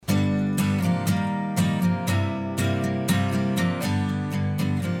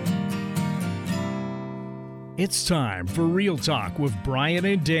It's time for Real Talk with Brian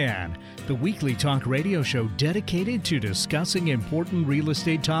and Dan, the weekly talk radio show dedicated to discussing important real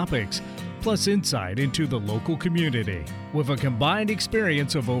estate topics, plus insight into the local community. With a combined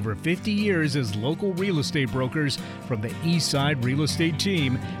experience of over 50 years as local real estate brokers from the Eastside Real Estate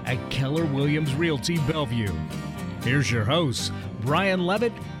Team at Keller Williams Realty Bellevue. Here's your hosts, Brian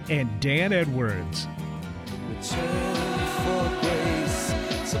Levitt and Dan Edwards. It's a beautiful day.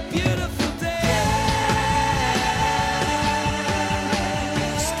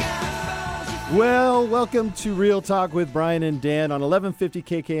 Well, welcome to Real Talk with Brian and Dan on 1150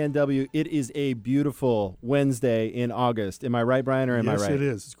 KKNW. It is a beautiful Wednesday in August. Am I right, Brian, or am I right? Yes, it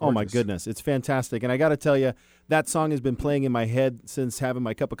is. Oh, my goodness. It's fantastic. And I got to tell you, that song has been playing in my head since having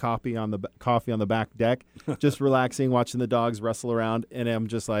my cup of coffee on the back deck, just relaxing, watching the dogs wrestle around. And I'm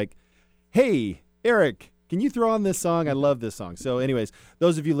just like, hey, Eric, can you throw on this song? I love this song. So anyways,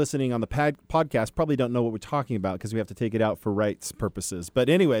 those of you listening on the podcast probably don't know what we're talking about because we have to take it out for rights purposes. But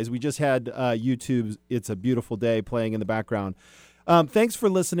anyways, we just had YouTube's It's a Beautiful Day playing in the background. Thanks for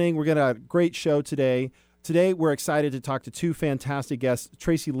listening. We're going to have a great show today. Today, we're excited to talk to two fantastic guests,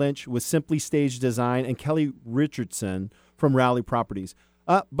 Traci Lynch with Simply Stage Design and Kelly Richardson from Rowley Properties.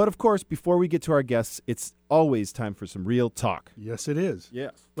 But, of course, before we get to our guests, it's always time for some real talk. Yes, it is.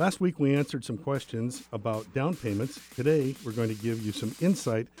 Yes. Last week, we answered some questions about down payments. Today, we're going to give you some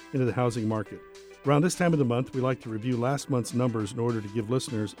insight into the housing market. Around this time of the month, we like to review last month's numbers in order to give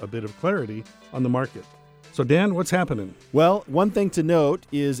listeners a bit of clarity on the market. So, Dan, what's happening? Well, one thing to note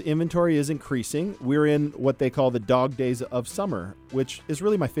is inventory is increasing. We're in what they call the dog days of summer, which is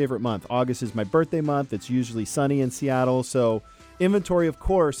really my favorite month. August is my birthday month. It's usually sunny in Seattle, so inventory, of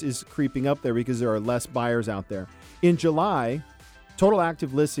course, is creeping up there because there are less buyers out there. In July, total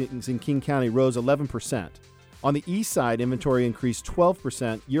active listings in King County rose 11%. On the east side, inventory increased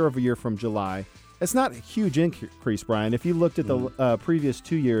 12% year over year from July. It's not a huge increase, Brian. If you looked at the previous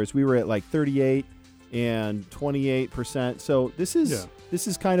 2 years, we were at like 38 and 28%. So this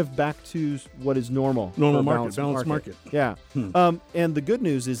is kind of back to what is normal. Normal market, balanced market. Yeah. And the good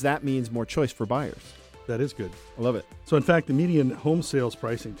news is that means more choice for buyers. That is good. I love it. So, in fact, the median home sales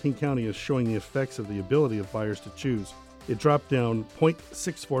price in King County is showing the effects of the ability of buyers to choose. It dropped down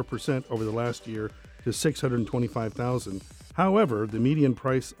 0.64% over the last year to $625,000. However, the median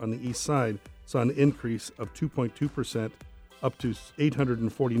price on the east side saw an increase of 2.2% up to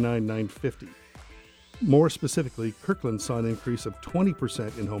 $849,950. More specifically, Kirkland saw an increase of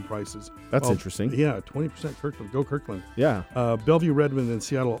 20% in home prices. That's interesting. Yeah, 20% Kirkland. Go Kirkland. Yeah. Bellevue, Redmond, and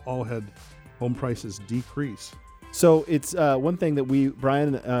Seattle all had home prices decrease. So it's one thing that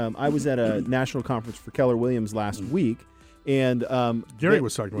Brian, I was at a national conference for Keller Williams last week, and Gary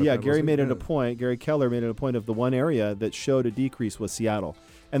was talking about that. Yeah, Gary made it a point. Gary Keller made it a point of the one area that showed a decrease was Seattle.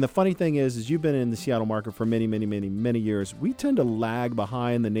 And the funny thing is you've been in the Seattle market for many, many, many, many years. We tend to lag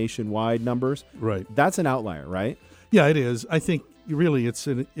behind the nationwide numbers. Right. That's an outlier, right? Yeah, it is. I think really it's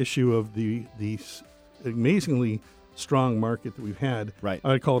an issue of the amazingly strong market that we've had. Right.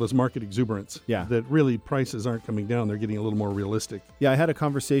 I call it as market exuberance. Yeah. That really prices aren't coming down. They're getting a little more realistic. Yeah, I had a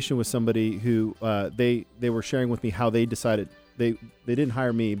conversation with somebody who they were sharing with me how they decided they didn't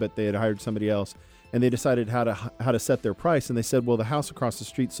hire me, but they had hired somebody else, and they decided how to set their price. And they said, well, the house across the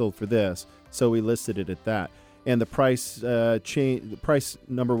street sold for this, so we listed it at that. And the price the price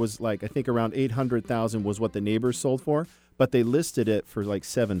number was like I think around $800,000 was what the neighbors sold for. But they listed it for like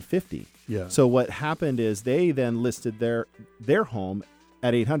 $750,000. Yeah. So what happened is they then listed their home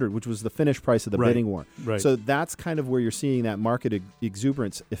at $800,000, which was the finished price of the bidding war. Right. So that's kind of where you're seeing that market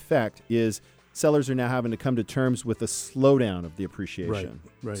exuberance effect is sellers are now having to come to terms with a slowdown of the appreciation.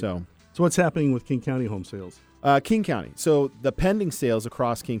 Right. So what's happening with King County home sales? King County. So the pending sales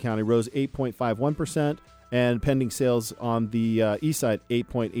across King County rose 8.51%, and pending sales on the east side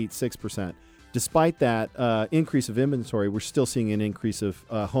 8.86%. Despite that increase of inventory, we're still seeing an increase of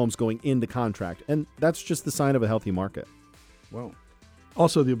homes going into contract, and that's just the sign of a healthy market. Wow.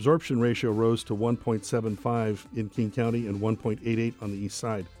 Also, the absorption ratio rose to 1.75 in King County and 1.88 on the east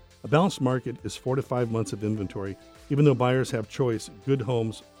side. A balanced market is 4 to 5 months of inventory. Even though buyers have choice, good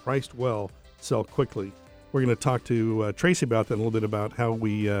homes priced well sell quickly. We're going to talk to Traci about that a little bit about how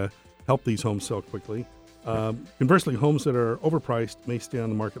we help these homes sell quickly. Conversely, homes that are overpriced may stay on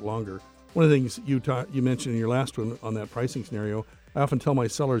the market longer. One of the things you mentioned in your last one on that pricing scenario, I often tell my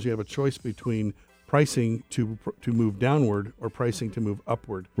sellers you have a choice between pricing to move downward or pricing to move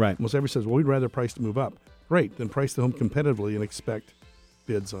upward. Right. Almost everybody says, well, we'd rather price to move up. Great, then price the home competitively and expect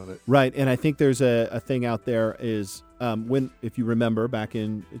bids on it. Right, and I think there's a thing out there is if you remember back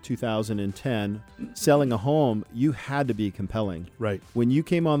in 2010, selling a home, you had to be compelling. Right. When you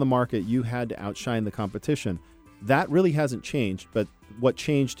came on the market, you had to outshine the competition. That really hasn't changed, but what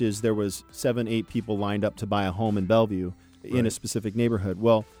changed is there was 7, 8 people lined up to buy a home in Bellevue in a specific neighborhood.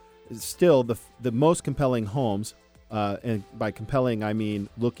 Well, still the most compelling homes, and by compelling I mean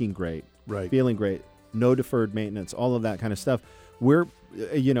looking great, feeling great, no deferred maintenance, all of that kind of stuff. We're,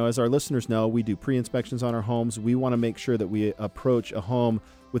 as our listeners know, we do pre-inspections on our homes. We want to make sure that we approach a home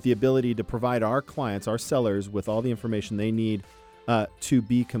with the ability to provide our clients, our sellers, with all the information they need to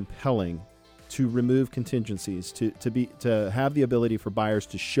be compelling, to remove contingencies, to have the ability for buyers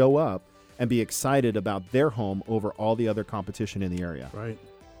to show up and be excited about their home over all the other competition in the area. Right.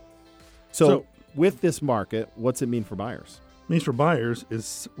 So with this market, what's it mean for buyers? It means for buyers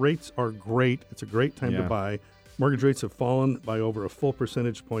is rates are great. It's a great time to buy. Mortgage rates have fallen by over a full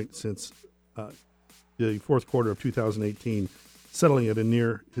percentage point since the fourth quarter of 2018, settling at a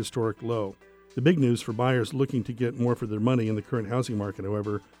near historic low. The big news for buyers looking to get more for their money in the current housing market,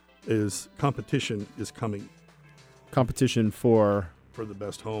 however, is competition is coming. Competition for the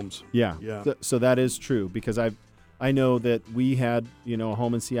best homes. Yeah. Yeah. So that is true, because I know that we had, a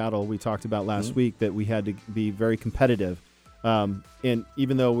home in Seattle we talked about last week that we had to be very competitive. And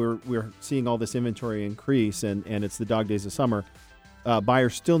even though we're seeing all this inventory increase and it's the dog days of summer,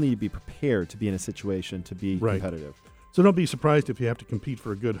 buyers still need to be prepared to be in a situation to be competitive. So don't be surprised if you have to compete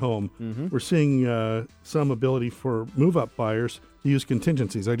for a good home. Mm-hmm. We're seeing some ability for move-up buyers to use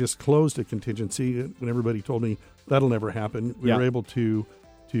contingencies. I just closed a contingency when everybody told me that'll never happen. We were able to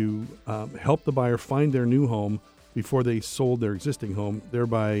help the buyer find their new home before they sold their existing home,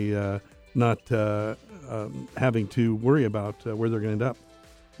 thereby not having to worry about where they're going to end up.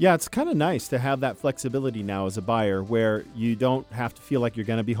 Yeah, it's kind of nice to have that flexibility now as a buyer where you don't have to feel like you're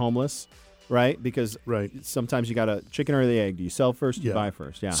going to be homeless, right? Because sometimes you got a chicken or the egg. Do you sell first? Do you buy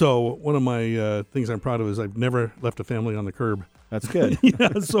first? Yeah. So one of my things I'm proud of is I've never left a family on the curb. That's good.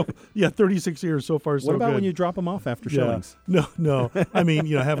 36 years so far, so good. What about when you drop them off after showings? No. I mean,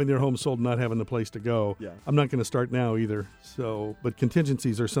 having their home sold, not having the place to go. Yeah. I'm not going to start now either. So, but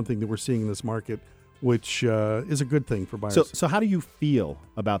contingencies are something that we're seeing in this market, which is a good thing for buyers. So how do you feel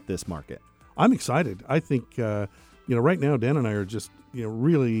about this market? I'm excited. I think, right now, Dan and I are just,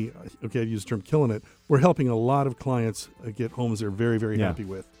 really, I'd use the term killing it. We're helping a lot of clients get homes they're very, very happy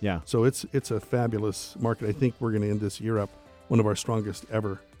with. Yeah. So it's a fabulous market. I think we're going to end this year up one of our strongest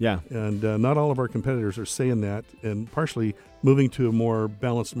ever. Yeah. And not all of our competitors are saying that. And partially moving to a more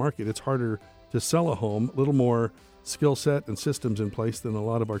balanced market, it's harder to sell a home, a little more skill set and systems in place than a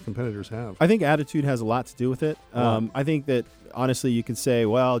lot of our competitors have. I think attitude has a lot to do with it. I think that honestly you can say,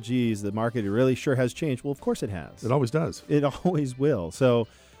 well, geez, the market really sure has changed. Well, of course it has. It always does. It always will. So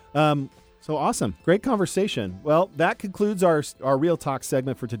awesome. Great conversation. Well, that concludes our Real Talk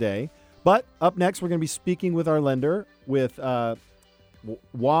segment for today. But up next, we're going to be speaking with our lender, with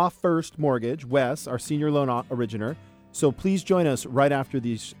WA First Mortgage, Wes, our senior loan originator. So please join us right after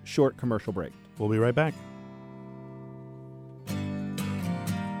this short commercial break. We'll be right back.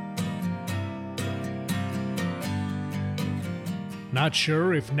 Not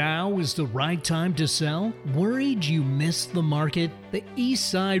sure if now is the right time to sell? Worried you missed the market? The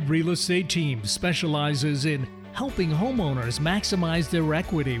Eastside Real Estate Team specializes in helping homeowners maximize their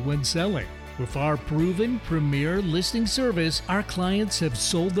equity when selling. With our proven premier listing service, our clients have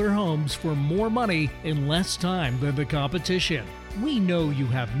sold their homes for more money in less time than the competition. We know you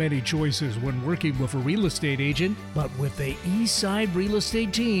have many choices when working with a real estate agent, but with the Eastside Real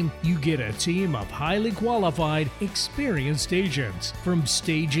Estate Team, you get a team of highly qualified, experienced agents. From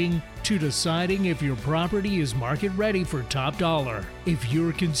staging to deciding if your property is market ready for top dollar. If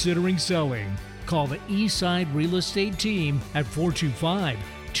you're considering selling, call the Eastside Real Estate Team at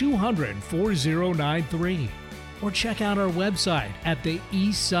 425-200-4093. Or check out our website at the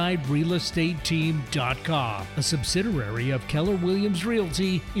eastsiderealestateteam.com, a subsidiary of Keller Williams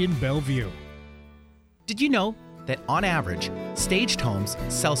Realty in Bellevue. Did you know that on average, staged homes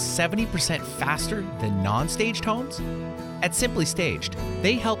sell 70% faster than non-staged homes? At Simply Staged,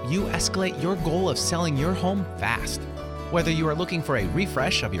 they help you escalate your goal of selling your home fast. Whether you are looking for a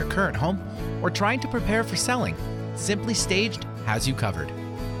refresh of your current home or trying to prepare for selling, Simply Staged has you covered.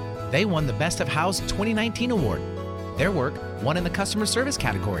 They won the Best of House 2019 award. Their work won in the customer service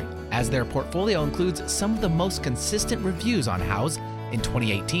category, as their portfolio includes some of the most consistent reviews on House in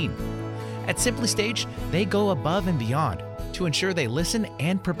 2018. At Simply Staged, they go above and beyond to ensure they listen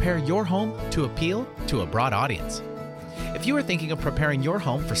and prepare your home to appeal to a broad audience. If you are thinking of preparing your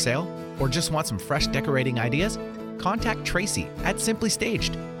home for sale or just want some fresh decorating ideas, contact Traci at Simply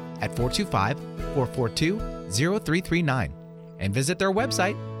Staged at 425-442-0000. 0339 and visit their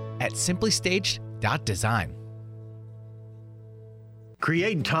website at simplystaged.design.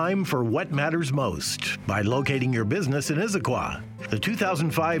 Create time for what matters most by locating your business in Issaquah. The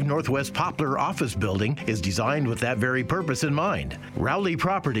 2005 Northwest Poplar office building is designed with that very purpose in mind. Rowley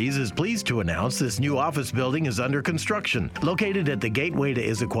Properties is pleased to announce this new office building is under construction. Located at the gateway to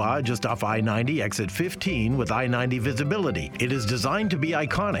Issaquah, just off I-90 exit 15 with I-90 visibility. It is designed to be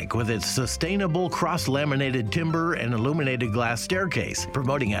iconic with its sustainable cross-laminated timber and illuminated glass staircase,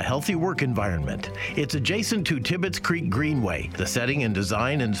 promoting a healthy work environment. It's adjacent to Tibbetts Creek Greenway. The setting and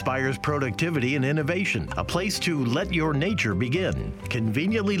design inspires productivity and innovation, a place to let your nature begin.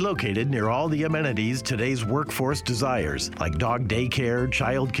 Conveniently located near all the amenities today's workforce desires, like dog daycare,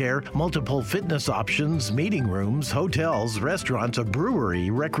 child care, multiple fitness options, meeting rooms, hotels, restaurants, a brewery,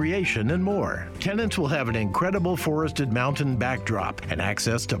 recreation, and more. Tenants will have an incredible forested mountain backdrop and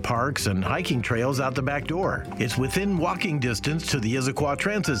access to parks and hiking trails out the back door. It's within walking distance to the Issaquah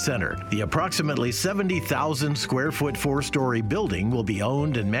Transit Center. The approximately 70,000 square foot 4-story building will be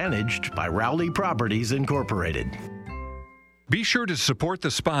owned and managed by Rowley Properties Incorporated. Be sure to support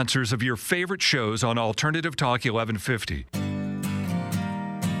the sponsors of your favorite shows on Alternative Talk 1150.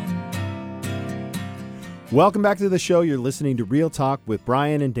 Welcome back to the show. You're listening to Real Talk with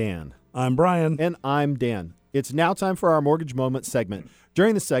Brian and Dan. I'm Brian. And I'm Dan. It's now time for our Mortgage Moment segment.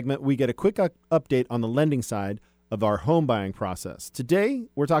 During the segment, we get a quick update on the lending side of our home buying process. Today,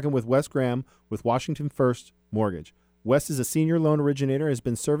 we're talking with Wes Graham with Washington First Mortgage. Wes is a senior loan originator, has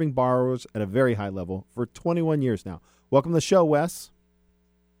been serving borrowers at a very high level for 21 years now. Welcome to the show, Wes.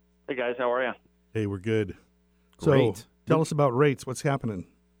 Hey, guys. How are you? Hey, we're good. Great. So tell us about rates. What's happening?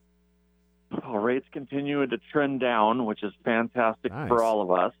 Well, rates continue to trend down, which is fantastic for all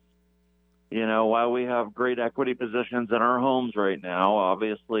of us. You know, while we have great equity positions in our homes right now,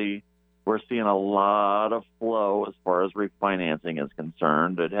 obviously we're seeing a lot of flow as far as refinancing is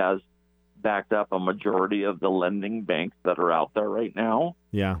concerned. It has backed up a majority of the lending banks that are out there right now.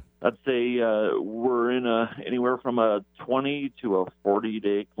 Yeah. I'd say we're in anywhere from a 20 to a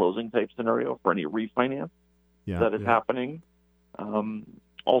 40-day closing type scenario for any refinance that is happening.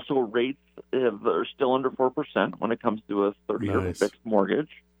 Also, rates are still under 4% when it comes to a 30-year fixed mortgage.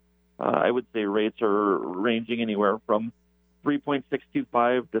 I would say rates are ranging anywhere from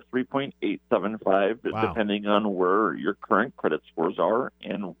 3.625 to 3.875, depending on where your current credit scores are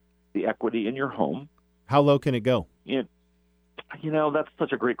and the equity in your home. How low can it go? You know, that's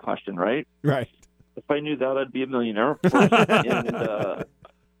such a great question, right? Right. If I knew that, I'd be a millionaire. And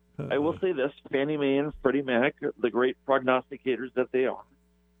I will say this, Fannie Mae and Freddie Mac, the great prognosticators that they are,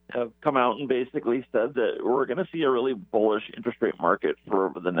 have come out and basically said that we're going to see a really bullish interest rate market for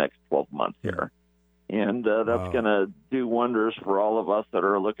over the next 12 months here. And that's going to do wonders for all of us that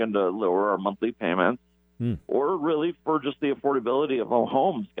are looking to lower our monthly payments or really for just the affordability of our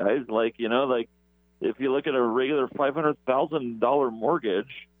homes, guys. Like, you know, like if you look at a regular $500,000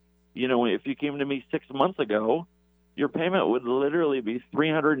 mortgage, you know, if you came to me 6 months ago, your payment would literally be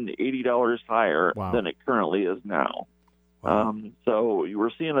 $380 higher than it currently is now. So we're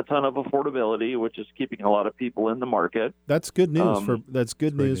seeing a ton of affordability, which is keeping a lot of people in the market. That's good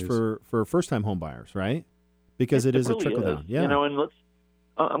news for first-time home buyers, right? Because it is a trickle down. Yeah. You know, and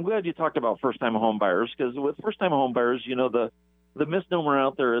I'm glad you talked about first-time home buyers, because with first-time home buyers, you know, the misnomer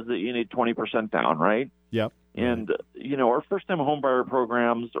out there is that you need 20% down, right? Yep. And you know, our first-time home buyer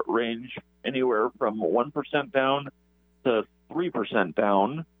programs range anywhere from 1% down to 3%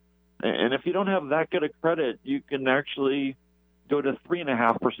 down. And if you don't have that good a credit, you can actually go to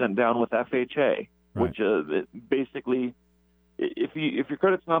 3.5% down with FHA, which basically, if your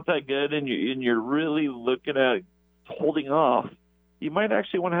credit's not that good and you're really looking at holding off, you might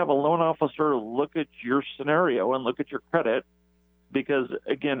actually want to have a loan officer look at your scenario and look at your credit, because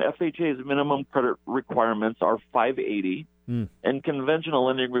again, FHA's minimum credit requirements are 580. And conventional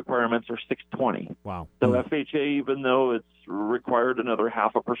lending requirements are 620. Wow. So FHA, even though it's required another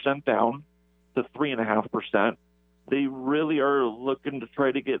 0.5% down to 3.5%, they really are looking to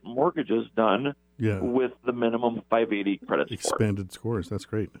try to get mortgages done with the minimum 580 credit score. Expanded scores. That's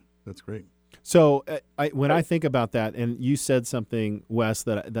great. That's great. So when I think about that, and you said something, Wes,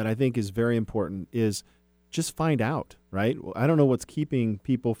 that I think is very important, is just find out, right? I don't know what's keeping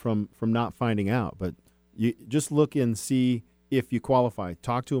people from not finding out, but you just look and see if you qualify.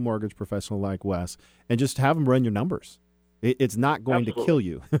 Talk to a mortgage professional like Wes and just have them run your numbers. It's not going to kill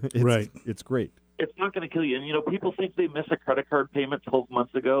you. It's great. It's not going to kill you. And, you know, people think they miss a credit card payment 12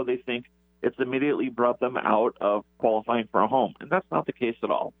 months ago. They think it's immediately brought them out of qualifying for a home. And that's not the case at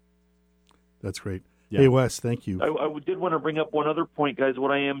all. That's great. Yeah. Hey, Wes, thank you. I did want to bring up one other point, guys.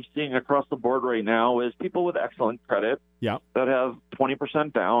 What I am seeing across the board right now is people with excellent credit Yeah. that have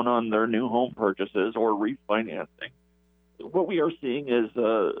 20% down on their new home purchases or refinancing. What we are seeing is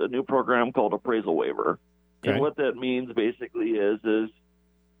a new program called appraisal waiver. Okay. And what that means basically is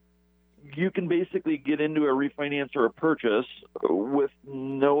you can basically get into a refinance or a purchase with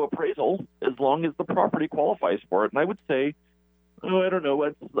no appraisal as long as the property qualifies for it. And I would say, I don't know,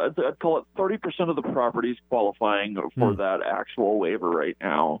 I'd call it 30% of the properties qualifying for that actual waiver right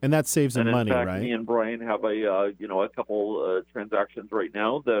now. And that saves them And in money, fact, right? me and Brian have a couple transactions right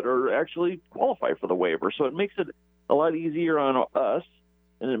now that are actually qualify for the waiver. So it makes it a lot easier on us,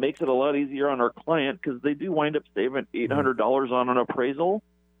 and it makes it a lot easier on our client because they do wind up saving $800 on an appraisal,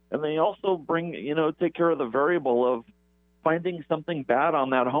 and they also take care of the variable of finding something bad on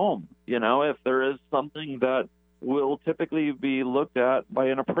that home. If there is something that will typically be looked at by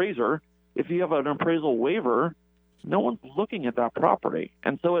an appraiser, if you have an appraisal waiver, no one's looking at that property.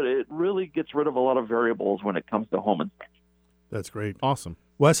 And so it really gets rid of a lot of variables when it comes to home inspection. That's great. Awesome.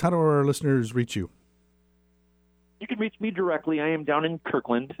 Wes, how do our listeners reach you? You can reach me directly. I am down in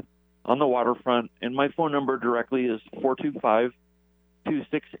Kirkland on the waterfront, and my phone number directly is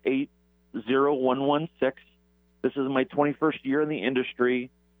 425-268-0116. This is my 21st year in the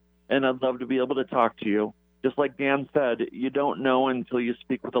industry, and I'd love to be able to talk to you. Just like Dan said, you don't know until you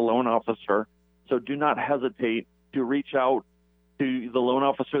speak with a loan officer. So do not hesitate to reach out to the loan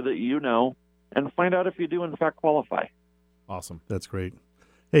officer that you know and find out if you do in fact qualify. Awesome. That's great.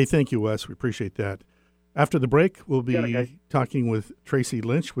 Hey, thank you, Wes. We appreciate that. After the break, we'll be talking with Traci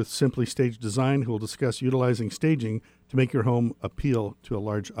Lynch with Simply Staged Design, who will discuss utilizing staging to make your home appeal to a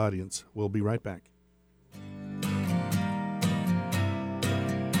large audience. We'll be right back.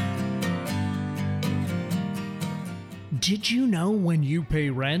 Did you know when you pay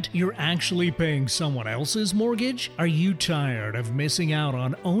rent, you're actually paying someone else's mortgage? Are you tired of missing out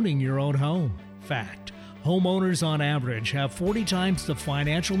on owning your own home? Fact: homeowners on average have 40 times the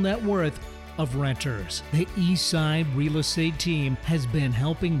financial net worth of renters. The Eastside Real Estate Team has been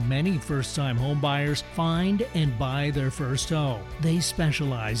helping many first-time homebuyers find and buy their first home. They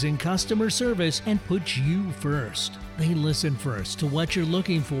specialize in customer service and put you first. They listen first to what you're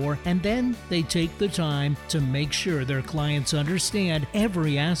looking for, and then they take the time to make sure their clients understand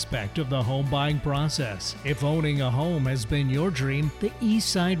every aspect of the home buying process. If owning a home has been your dream, the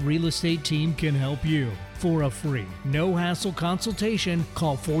Eastside Real Estate Team can help you. For a free, no-hassle consultation,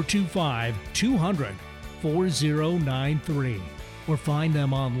 call 425-200-4093 or find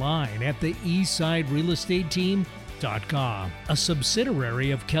them online at the eastsiderealestateteam.com, a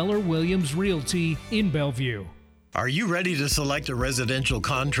subsidiary of Keller Williams Realty in Bellevue. Are you ready to select a residential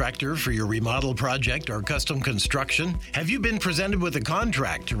contractor for your remodel project or custom construction? Have you been presented with a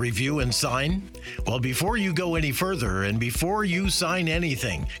contract to review and sign? Well, before you go any further and before you sign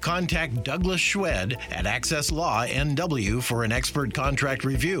anything, contact Douglas Schwed at Access Law NW for an expert contract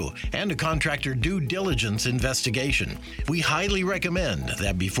review and a contractor due diligence investigation. We highly recommend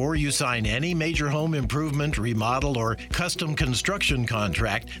that before you sign any major home improvement, remodel, or custom construction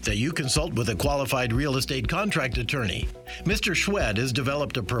contract, that you consult with a qualified real estate contract attorney. Mr. Schwed has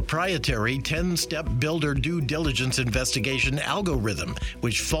developed a proprietary 10-step builder due diligence investigation algorithm,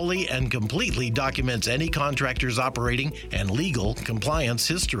 which fully and completely documents any contractor's operating and legal compliance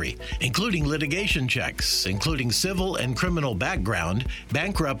history, including litigation checks, including civil and criminal background,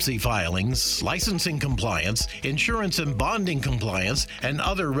 bankruptcy filings, licensing compliance, insurance and bonding compliance, and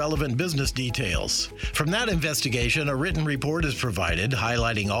other relevant business details. From that investigation, a written report is provided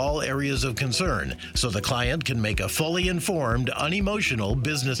highlighting all areas of concern so the client can make a fully informed, unemotional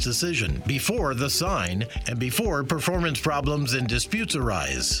business decision before the sign and before performance problems and disputes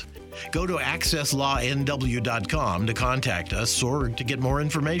arise. Go to accesslawnw.com to contact us or to get more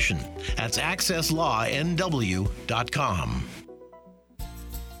information. That's accesslawnw.com.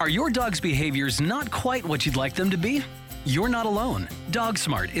 Are your dog's behaviors not quite what you'd like them to be? You're not alone.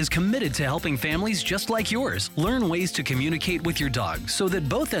 DogSmart is committed to helping families just like yours learn ways to communicate with your dog so that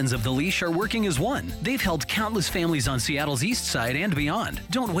both ends of the leash are working as one. They've helped countless families on Seattle's East Side and beyond.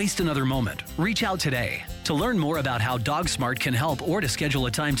 Don't waste another moment. Reach out today. To learn more about how DogSmart can help or to schedule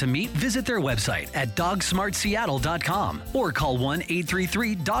a time to meet, visit their website at dogsmartseattle.com or call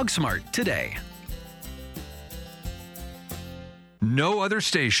 1-833-DOGSMART today. No other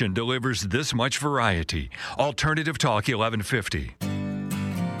station delivers this much variety. Alternative Talk 1150.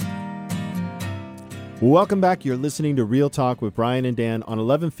 Welcome back. You're listening to Real Talk with Brian and Dan on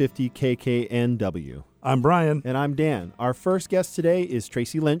 1150 KKNW. I'm Brian. And I'm Dan. Our first guest today is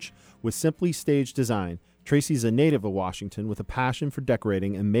Traci Lynch with Simply Staged Design. Traci's a native of Washington with a passion for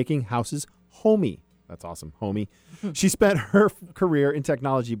decorating and making houses homey. That's awesome, homie. She spent her career in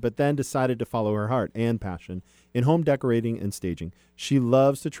technology, but then decided to follow her heart and passion in home decorating and staging. She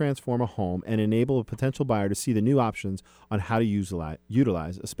loves to transform a home and enable a potential buyer to see the new options on how to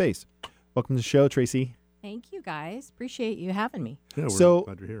utilize a space. Welcome to the show, Traci. Thank you, guys. Appreciate you having me. Yeah, we're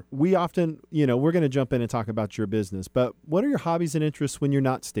glad you're here. We often, we're going to jump in and talk about your business, but what are your hobbies and interests when you're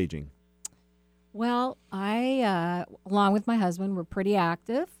not staging? Well, I, along with my husband, we're pretty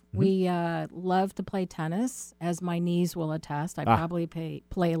active. We love to play tennis, as my knees will attest. I probably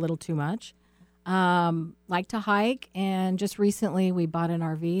play a little too much. Like to hike, and just recently we bought an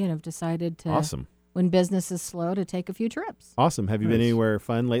RV and have decided to, awesome, when business is slow, to take a few trips. Awesome. Have you been anywhere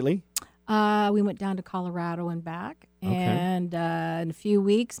fun lately? We went down to Colorado and back, and in a few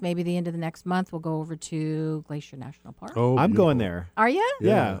weeks, maybe the end of the next month, we'll go over to Glacier National Park. Oh, I'm going there. Are you?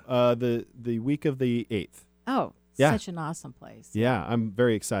 Yeah. The week of the 8th. Oh, yeah. Such an awesome place. Yeah, I'm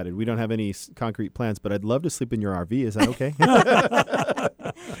very excited. We don't have any concrete plans, but I'd love to sleep in your RV. Is that okay?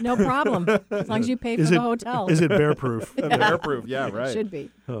 No problem. As long as you pay for the hotel. Is it bear-proof? Bear-proof, yeah, right. It should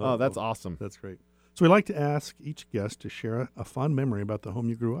be. Oh, that's awesome. That's great. So we like to ask each guest to share a fond memory about the home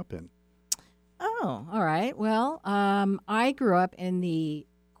you grew up in. Oh, all right. Well, I grew up in the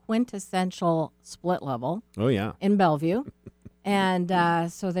quintessential split level. Oh, yeah. In Bellevue. And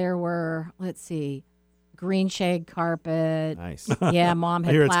so there were, green shade carpet. Nice. Yeah, Mom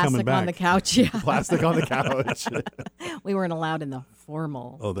had plastic on the couch. Yeah. Plastic on the couch. We weren't allowed in the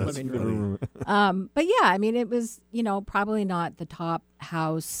formal living room. But yeah, I mean, it was, probably not the top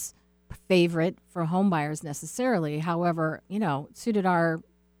house favorite for home buyers necessarily. However, it suited our,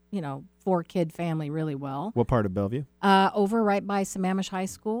 4-kid family really well. What part of Bellevue? Over right by Sammamish High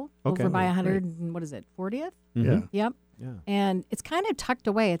School. Okay. Over by 40th? Mm-hmm. Yeah. Yep. Yeah. And it's kind of tucked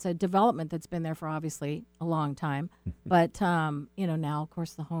away. It's a development that's been there for obviously a long time. But, now, of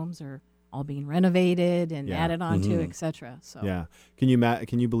course, the homes are all being renovated and added on to, et cetera. So. Yeah. Can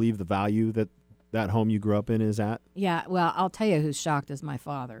you believe the value that home you grew up in is at? Yeah. Well, I'll tell you who's shocked is my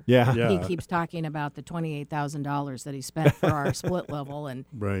father. Yeah. He keeps talking about the $28,000 that he spent for our split level. And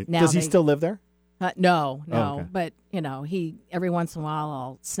right. Now does he still live there? No. Oh, okay. But, he every once in a while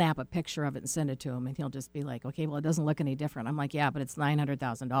I'll snap a picture of it and send it to him, and he'll just be like, okay, well, it doesn't look any different. I'm like, yeah, but it's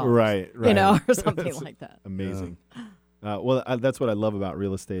 $900,000. Right. Or something like that. Amazing. Yeah. That's what I love about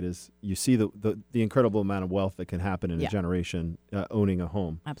real estate is you see the incredible amount of wealth that can happen in a generation owning a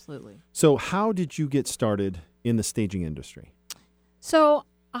home. Absolutely. So how did you get started in the staging industry? So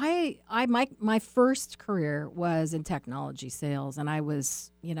my first career was in technology sales, and I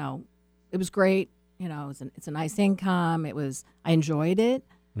was, it was great. It's a nice income. I enjoyed it.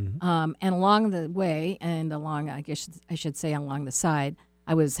 Mm-hmm. And along the way, and I guess I should say along the side,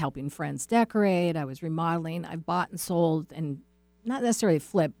 I was helping friends decorate. I was remodeling. I've bought and sold, and not necessarily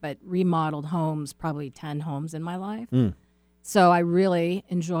flipped, but remodeled homes, probably 10 homes in my life. So I really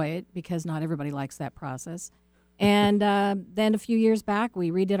enjoy it because not everybody likes that process. And then a few years back,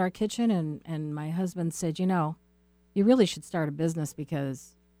 we redid our kitchen, and my husband said, you really should start a business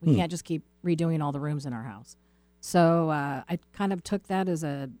because we can't just keep redoing all the rooms in our house. So I kind of took that as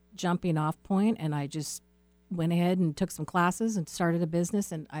a jumping off point, and I just went ahead and took some classes and started a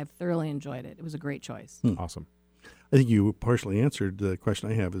business, and I've thoroughly enjoyed it. It was a great choice. Awesome. I think you partially answered the question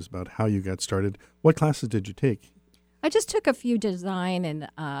I have is about how you got started. What classes did you take? I just took a few design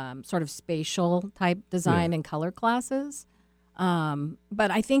and sort of spatial type design and color classes.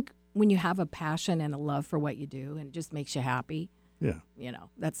 But I think when you have a passion and a love for what you do and it just makes you happy,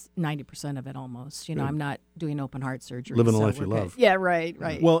 that's 90% of it almost. I'm not doing open heart surgery. Living the life you love. Yeah, right.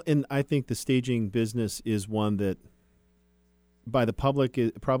 Well, and I think the staging business is one that by the public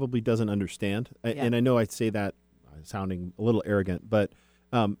it probably doesn't understand. And I know I say that sounding a little arrogant, but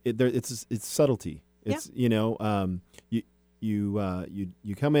it's subtlety. It's you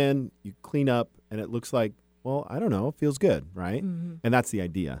come in, you clean up, and it looks like, well, I don't know, it feels good, right? Mm-hmm. And that's the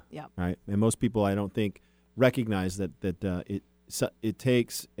idea, right? And most people, I don't think, recognize that it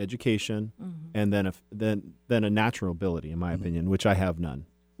takes education and then a natural ability, in my opinion, which I have none.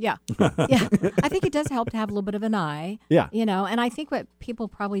 Yeah. I think it does help to have a little bit of an eye. Yeah. And I think what people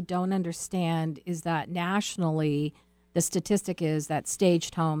probably don't understand is that nationally, the statistic is that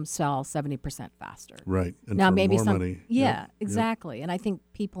staged homes sell 70% faster. Right. And now for maybe more money. Yeah, exactly. Yep. And I think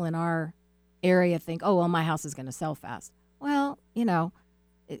people in our area think, oh, well, my house is going to sell fast. Well,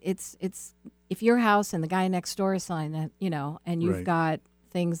 it's if your house and the guy next door is selling that, and you've got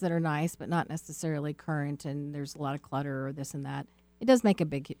things that are nice but not necessarily current, and there's a lot of clutter or this and that, it does make a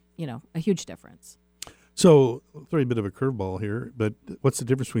huge difference. So, I'll throw you a bit of a curveball here, but what's the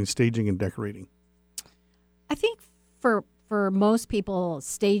difference between staging and decorating? I think for most people,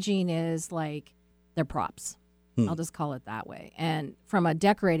 staging is like they're props. I'll just call it that way. And from a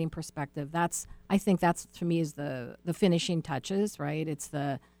decorating perspective, I think that's to me is the finishing touches, right? It's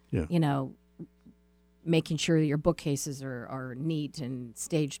the making sure that your bookcases are neat and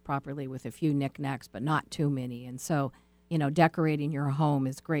staged properly with a few knickknacks, but not too many. And so, decorating your home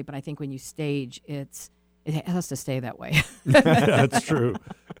is great, but I think when you stage, it has to stay that way. That's true.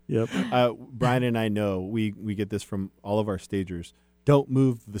 Yep. Brian and I know we get this from all of our stagers. Don't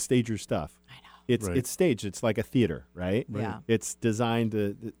move the stager stuff. I know. It's staged. It's like a theater, right? Yeah. It's designed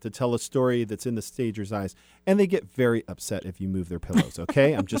to tell a story that's in the stager's eyes. And they get very upset if you move their pillows,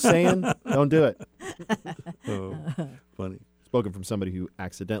 okay? I'm just saying, don't do it. Oh, funny. Spoken from somebody who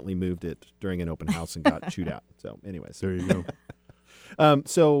accidentally moved it during an open house and got chewed out. So anyways. There you go.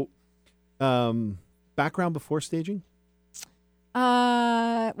 Background before staging?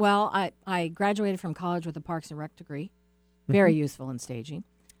 Well, I graduated from college with a Parks and Rec degree. Very useful in staging.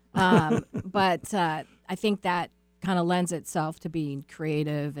 But I think that kind of lends itself to being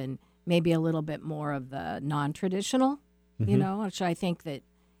creative and maybe a little bit more of the non-traditional, which I think that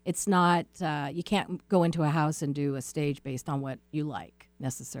it's not, you can't go into a house and do a stage based on what you like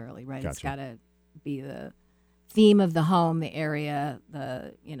necessarily, right? Gotcha. It's got to be the theme of the home, the area,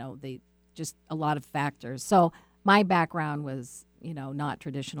 just a lot of factors. So my background was, not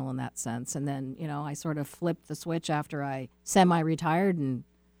traditional in that sense. And then, I sort of flipped the switch after I semi-retired, and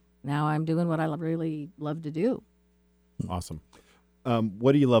now I'm doing what I really love to do. Awesome.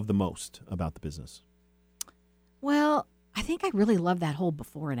 What do you love the most about the business? Well, I think I really love that whole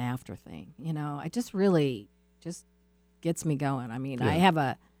before and after thing. It just really just gets me going. I mean,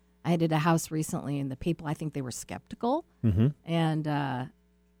 Yeah. I did a house recently, and the people, I think they were skeptical. Mm-hmm. And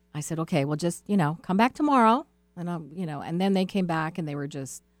I said, okay, well, just, come back tomorrow. And, and then they came back and they were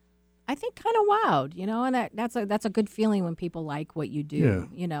just, I think, kind of wowed, and that's a good feeling when people like what you do.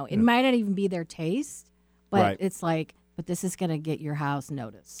 It might not even be their taste, but Right. it's like, but this is going to get your house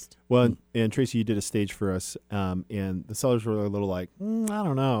noticed. Well, and Traci, you did a stage for us, and the sellers were a little like, I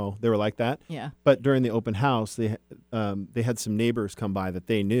don't know. They were like that. Yeah. But during the open house, they had some neighbors come by that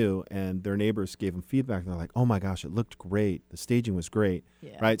they knew, and their neighbors gave them feedback. They're like, oh, my gosh, it looked great. The staging was great.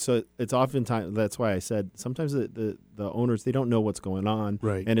 Yeah. Right? So it's oftentimes, that's why I said, sometimes the owners, they don't know what's going on.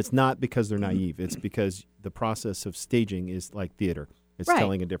 Right. And it's not because they're naive. It's because the process of staging is like theater. It's Right.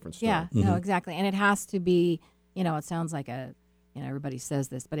 telling a different story. Yeah, no, exactly. And it has to be, it sounds like everybody says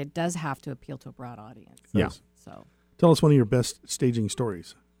this, but it does have to appeal to a broad audience. Yeah. So Tell us one of your best staging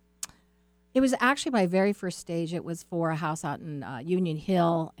stories. it was actually my very first stage. It was for a house out in Union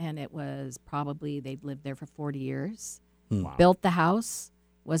Hill, and it was probably, they'd lived there for 40 years. Wow. Built the house,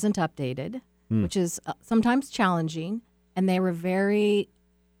 wasn't updated, which is sometimes challenging. And they were very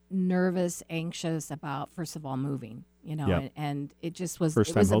nervous, anxious about, first of all, moving, Yeah. and it just was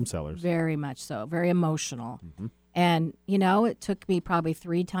First-time it was home sellers. very much so, very emotional. And, it took me probably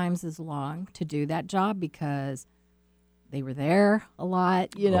 3 times as long to do that job because they were there a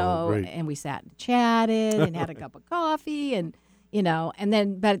lot, great. and we sat and chatted and had a cup of coffee and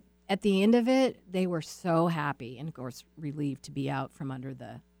then, but at the end of it, they were so happy and, of course, relieved to be out from under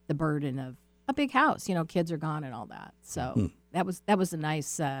the burden of a big house. Kids are gone and all that. So that was a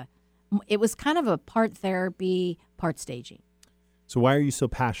nice, it was kind of a part therapy, part staging. So why are you so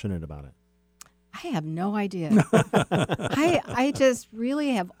passionate about it? I have no idea. I just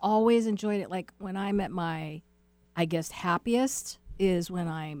really have always enjoyed it. Like when I'm at my, I guess, happiest is when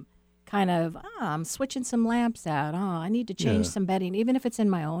I'm kind of, I'm switching some lamps out. I need to change some bedding, even if it's in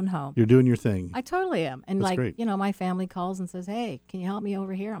my own home. You're doing your thing. I totally am. And That's great. my family calls and says, hey, can you help me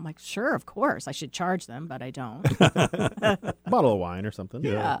over here? I'm like, sure, of course. I should charge them, but I don't. Bottle of wine or something.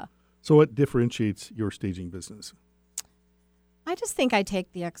 Yeah. So what differentiates your staging business? I just think I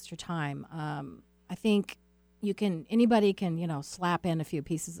take the extra time. I think anybody can, slap in a few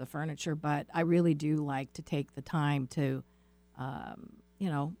pieces of furniture, but I really do like to take the time to,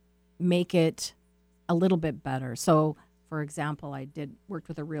 make it a little bit better. So, for example, I worked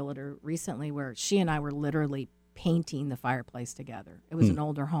with a realtor recently where she and I were literally painting the fireplace together. It was an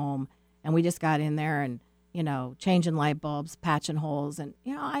older home, and we just got in there and, changing light bulbs, patching holes, and,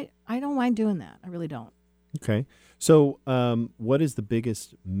 I don't mind doing that. I really don't. Okay. So what is the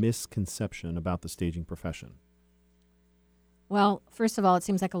biggest misconception about the staging profession? Well, first of all, it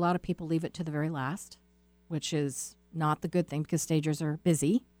seems like a lot of people leave it to the very last, which is not the good thing because stagers are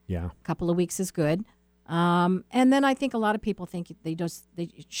busy. Yeah. A couple of weeks is good. And then I think a lot of people think they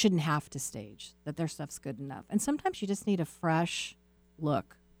shouldn't have to stage, that their stuff's good enough. And sometimes you just need a fresh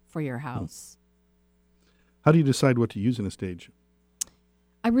look for your house. How do you decide what to use in a stage?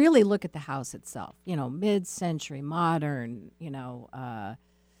 I really look at the house itself, mid-century, modern,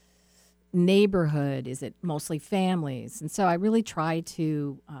 neighborhood? Is it mostly families? And so I really try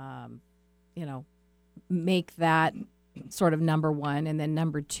to, make that sort of number one. And then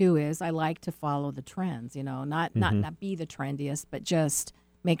number two is I like to follow the trends, not be the trendiest, but just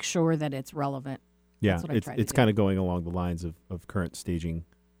make sure that it's relevant. Yeah, That's what I try to it's do. kind of going along the lines of current staging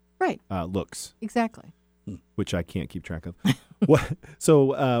Right. Looks. Exactly. Which I can't keep track of.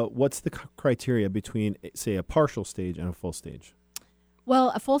 What's the criteria between, say, a partial stage and a full stage?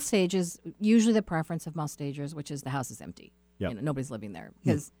 Well, a full stage is usually the preference of most stagers, which is the house is empty. Yep. Nobody's living there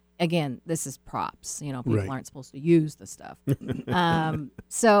because, again, this is props. People Right. aren't supposed to use the stuff.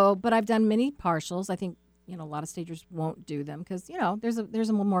 But I've done many partials. I think a lot of stagers won't do them because there's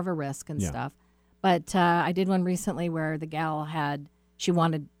a more of a risk and stuff. But I did one recently where the gal she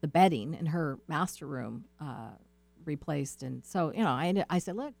wanted the bedding in her master room replaced, and so I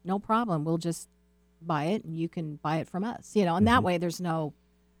said, look, no problem, we'll just buy it and you can buy it from us, and that way there's no,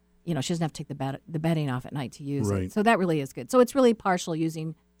 she doesn't have to take the bedding off at night to use it. So that really is good. So it's really partial,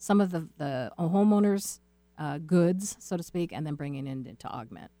 using some of the homeowners' goods, so to speak, and then bringing in to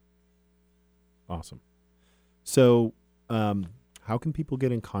augment. Awesome. So how can people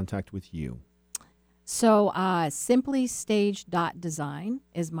get in contact with you? So simplystage.design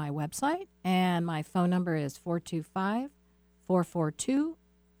is my website, and my phone number is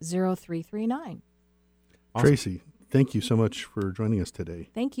 425-442-0339. Awesome. Traci, thank you so much for joining us today.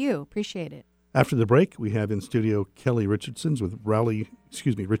 Thank you. Appreciate it. After the break, we have in studio Kelly Richardson with Rowley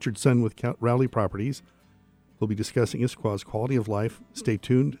Properties. We'll be discussing Issaquah's quality of life. Stay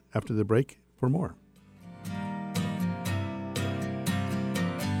tuned after the break for more.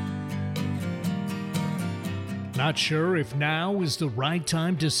 Not sure if now is the right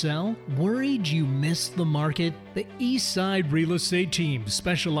time to sell? Worried you missed the market? The Eastside Real Estate Team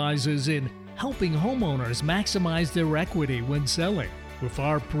specializes in helping homeowners maximize their equity when selling. With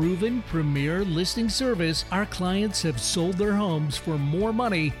our proven premier listing service, our clients have sold their homes for more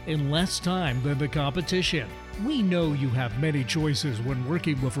money in less time than the competition. We know you have many choices when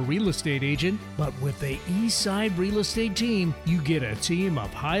working with a real estate agent, but with the Eastside Real Estate Team, you get a team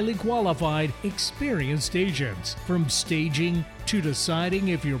of highly qualified, experienced agents. From staging to deciding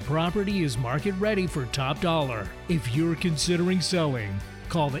if your property is market ready for top dollar. If you're considering selling,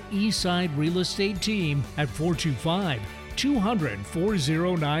 call the Eastside Real Estate Team at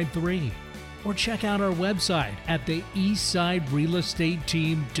 425-200-4093. Or check out our website at the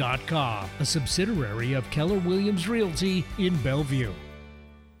eastsiderealestateteam.com, a subsidiary of Keller Williams Realty in Bellevue.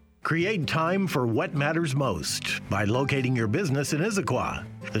 Create time for what matters most by locating your business in Issaquah.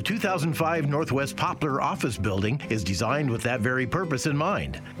 The 2005 Northwest Poplar office building is designed with that very purpose in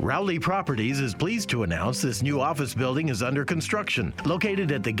mind. Rowley Properties is pleased to announce this new office building is under construction.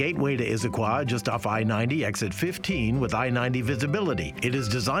 Located at the gateway to Issaquah, just off I-90, exit 15 with I-90 visibility. It is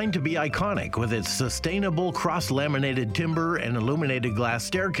designed to be iconic with its sustainable cross-laminated timber and illuminated glass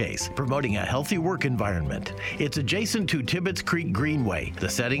staircase, promoting a healthy work environment. It's adjacent to Tibbetts Creek Greenway. The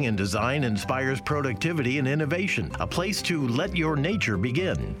setting and design inspires productivity and innovation, a place to let your nature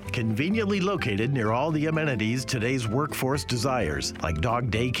begin. Conveniently located near all the amenities today's workforce desires, like dog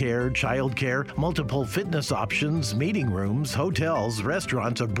daycare, childcare, multiple fitness options, meeting rooms, hotels,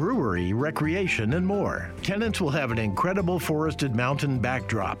 restaurants, a brewery, recreation, and more. Tenants will have an incredible forested mountain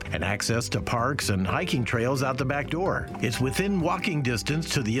backdrop and access to parks and hiking trails out the back door. It's within walking distance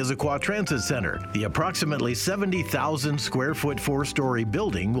to the Issaquah Transit Center. The approximately 70,000 square foot 4-story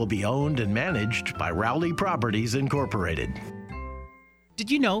building will be owned and managed by Rowley Properties Incorporated. Did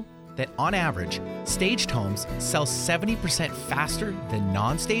you know that on average, staged homes sell 70% faster than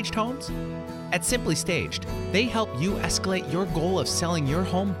non-staged homes? At Simply Staged, they help you escalate your goal of selling your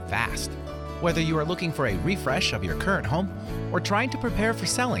home fast. Whether you are looking for a refresh of your current home or trying to prepare for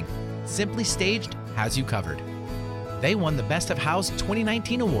selling, Simply Staged has you covered. They won the Best of House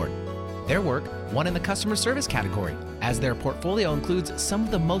 2019 award. Their work won in the customer service category, as their portfolio includes some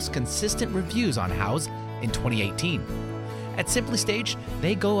of the most consistent reviews on House in 2018. At Simply Staged,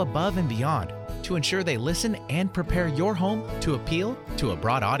 they go above and beyond to ensure they listen and prepare your home to appeal to a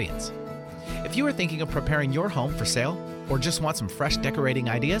broad audience. If you are thinking of preparing your home for sale or just want some fresh decorating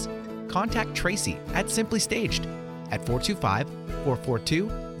ideas, contact Traci at Simply Staged at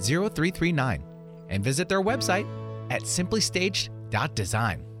 425-442-0339 and visit their website at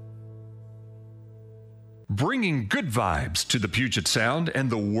simplystaged.design. Bringing good vibes to the Puget Sound and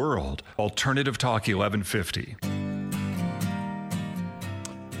the world. Alternative Talk 1150.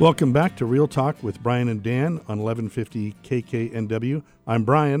 Welcome back to Real Talk with Brian and Dan on 1150 KKNW. I'm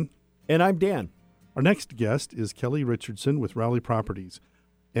Brian. And I'm Dan. Our next guest is Kelly Richardson with Rowley Properties.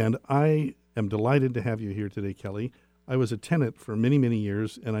 And I am delighted to have you here today, Kelly. I was a tenant for many, many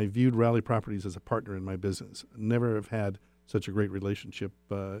years, and I viewed Rowley Properties as a partner in my business. Never have had such a great relationship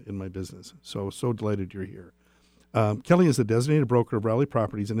in my business. So delighted you're here. Kelly is the designated broker of Rowley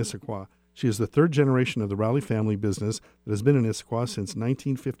Properties in Issaquah. She is the third generation of the Rowley family business that has been in Issaquah since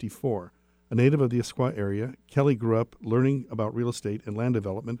 1954. A native of the Issaquah area, Kelly grew up learning about real estate and land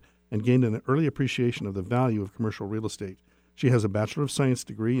development and gained an early appreciation of the value of commercial real estate. She has a Bachelor of Science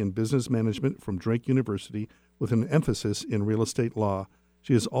degree in Business Management from Drake University with an emphasis in real estate law.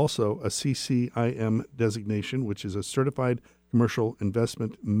 She is also a CCIM designation, which is a Certified Commercial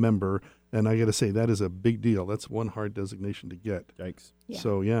Investment Member. And I got to say, that is a big deal. That's one hard designation to get. Yikes. Yeah.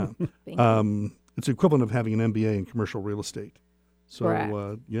 So, yeah. Thank It's equivalent of having an MBA in commercial real estate.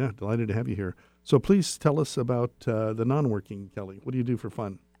 So, delighted to have you here. So please tell us about the non-working, Kelly. What do you do for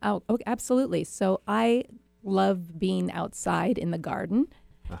fun? Oh, okay, absolutely. So I love being outside in the garden,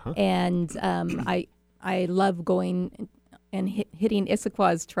 and I love going and hitting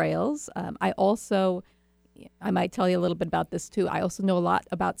Issaquah's trails. I might tell you a little bit about this too. I also know a lot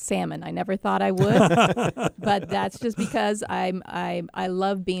about salmon. I never thought I would, but that's just because I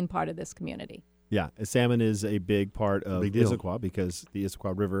love being part of this community. Yeah, salmon is a big part of Issaquah because the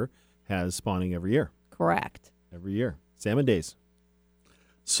Issaquah River has spawning every year. Correct. Every year. Salmon days.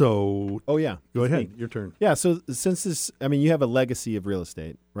 So, go ahead. Your turn. Yeah, so since this, you have a legacy of real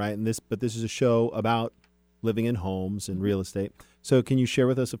estate, right? But this is a show about living in homes and real estate. So can you share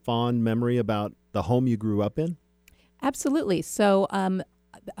with us a fond memory about the home you grew up in? Absolutely. So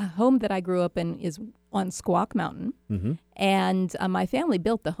a home that I grew up in is on Squawk Mountain, and my family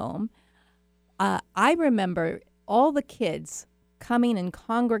built the home. I remember all the kids coming and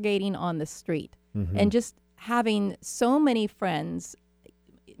congregating on the street and just having so many friends.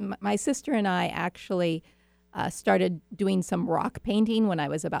 My sister and I actually started doing some rock painting when I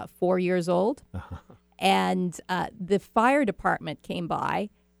was about 4 years old. And the fire department came by,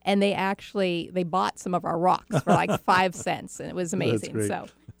 and they bought some of our rocks for like 5 cents, and it was amazing. So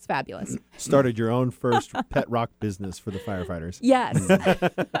it's fabulous. Started your own first pet rock business for the firefighters. Yes.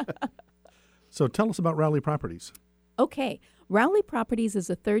 So tell us about Rowley Properties. Okay. Rowley Properties is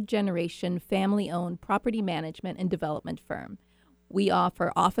a third-generation, family-owned property management and development firm. We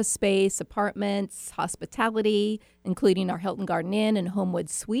offer office space, apartments, hospitality, including our Hilton Garden Inn and Homewood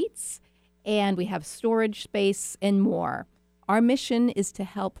Suites, and we have storage space and more. Our mission is to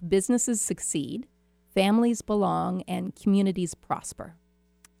help businesses succeed, families belong, and communities prosper.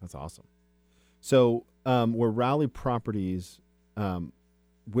 That's awesome. So where Rowley Properties,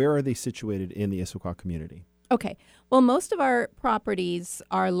 where are they situated in the Issaquah community? Okay. Well, most of our properties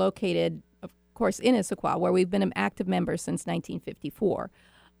are located, of course, in Issaquah, where we've been an active member since 1954.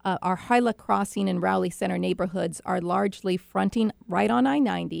 Our Hyla Crossing and Rowley Center neighborhoods are largely fronting right on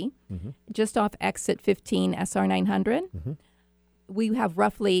I-90, just off exit 15 SR 900. We have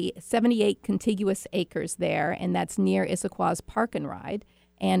roughly 78 contiguous acres there, and that's near Issaquah's Park and Ride,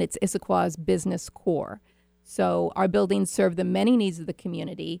 and it's Issaquah's business core. So our buildings serve the many needs of the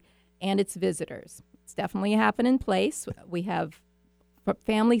community and its visitors. It's definitely a happening place. We have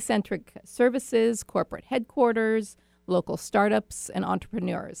family-centric services, corporate headquarters, local startups, and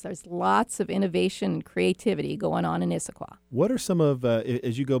entrepreneurs. There's lots of innovation and creativity going on in Issaquah. What are some of,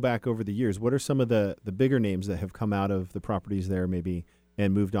 as you go back over the years, what are some of the bigger names that have come out of the properties there maybe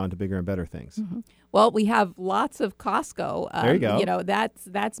and moved on to bigger and better things? Well, we have lots of Costco. There you go. You know,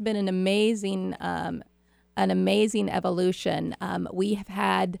 that's been an amazing evolution. We have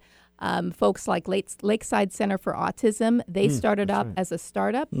had folks like Lakeside Center for Autism. They started up as a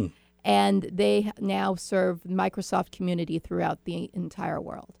startup, and they now serve Microsoft community throughout the entire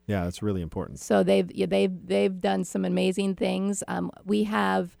world. Yeah, that's really important. So they've done some amazing things. We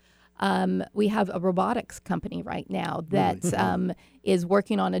have a robotics company right now that is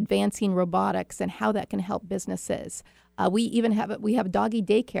working on advancing robotics and how that can help businesses. We even have doggy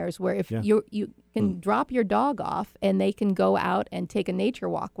daycares where if you can drop your dog off and they can go out and take a nature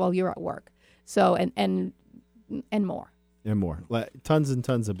walk while you're at work. So and more. And more. Tons and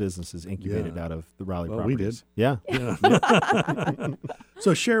tons of businesses incubated out of the Rowley properties. We did. Yeah.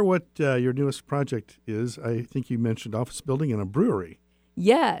 So share what your newest project is. I think you mentioned office building and a brewery.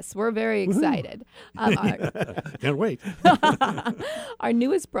 Yes, we're very excited. Can't wait. Our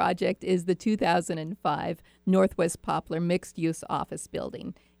newest project is the 2005 Northwest Poplar mixed-use office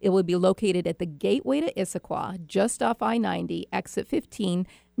building. It will be located at the gateway to Issaquah, just off I-90, exit 15,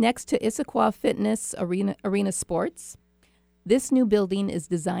 next to Issaquah Fitness Arena Sports. This new building is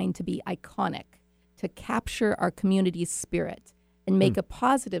designed to be iconic, to capture our community's spirit and make a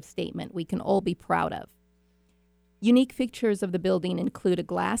positive statement we can all be proud of. Unique features of the building include a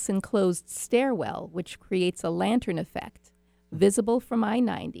glass-enclosed stairwell, which creates a lantern effect, visible from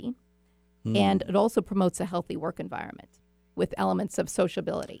I-90, and it also promotes a healthy work environment with elements of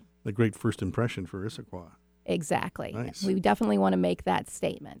sociability. A great first impression for Issaquah. Exactly. Nice. We definitely want to make that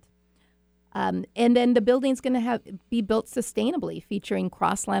statement. And then the building's going to be built sustainably, featuring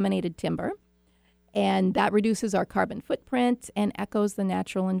cross-laminated timber, and that reduces our carbon footprint and echoes the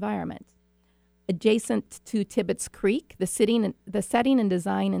natural environment. Adjacent to Tibbetts Creek, the setting and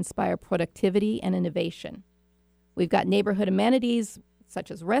design inspire productivity and innovation. We've got neighborhood amenities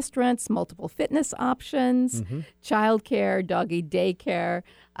such as restaurants, multiple fitness options, childcare, doggy daycare,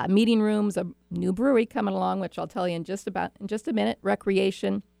 meeting rooms, a new brewery coming along, which I'll tell you in just a minute,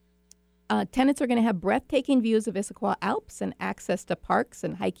 recreation. Tenants are going to have breathtaking views of Issaquah Alps and access to parks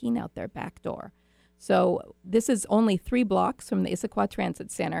and hiking out their back door. So this is only 3 blocks from the Issaquah Transit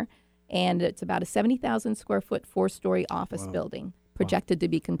Center, and it's about a 70,000 square foot 4-story office building projected to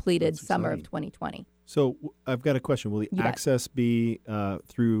be completed summer of 2020. So I've got a question. Will the access be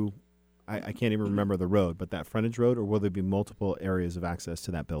through, I can't even remember the road, but that frontage road, or will there be multiple areas of access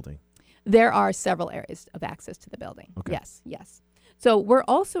to that building? There are several areas of access to the building. Okay. Yes. So we're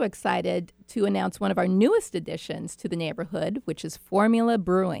also excited to announce one of our newest additions to the neighborhood, which is Formula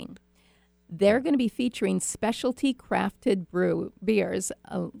Brewing. They're going to be featuring specialty crafted beers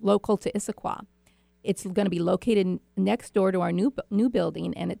local to Issaquah. It's going to be located next door to our new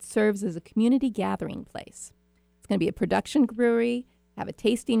building, and it serves as a community gathering place. It's going to be a production brewery, have a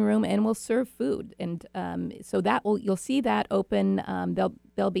tasting room, and will serve food. And so you'll see that open.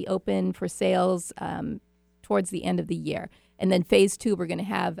 They'll be open for sales towards the end of the year. And then phase 2, we're going to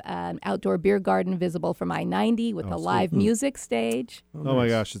have an outdoor beer garden visible from I-90 with a live music stage. Oh my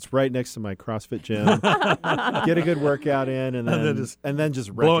gosh, it's right next to my CrossFit gym. Get a good workout in, and then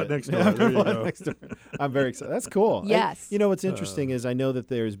just wreck blow it next door. There you go. I'm very excited. That's cool. Yes. You know what's interesting is I know that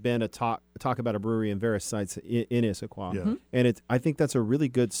there's been a talk about a brewery in various sites in Issaquah, and I think that's a really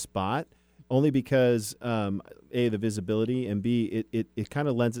good spot. Only because, A, the visibility, and B, it kind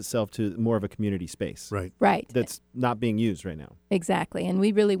of lends itself to more of a community space. Right. That's not being used right now. Exactly. And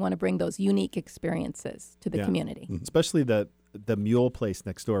we really want to bring those unique experiences to the community. Especially the mule place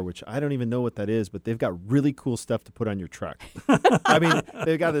next door, which I don't even know what that is, but they've got really cool stuff to put on your truck. I mean,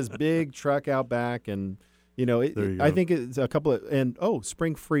 they've got this big truck out back, and I think it's a couple of,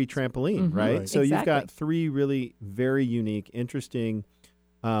 spring-free trampoline, right? So you've got 3 really very unique, interesting,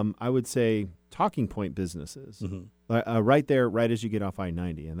 I would say, talking point businesses right there, right as you get off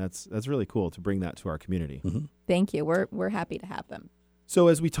I-90, and that's really cool to bring that to our community. Thank you. We're happy to have them. So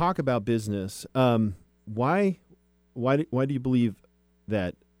as we talk about business, why do you believe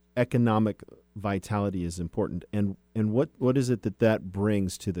that economic vitality is important, and what is it that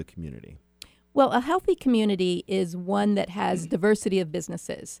brings to the community? Well, a healthy community is one that has diversity of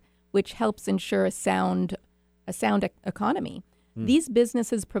businesses, which helps ensure a sound economy. These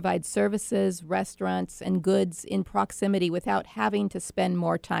businesses provide services, restaurants, and goods in proximity without having to spend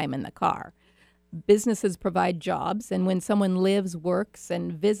more time in the car. Businesses provide jobs, and when someone lives, works,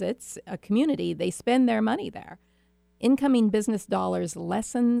 and visits a community, they spend their money there. Incoming business dollars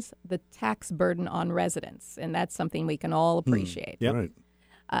lessens the tax burden on residents, and that's something we can all appreciate. Right.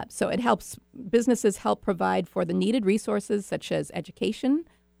 So businesses help provide for the needed resources such as education,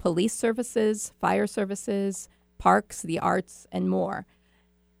 police services, fire services, parks, the arts, and more.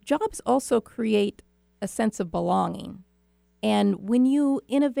 Jobs also create a sense of belonging. And when you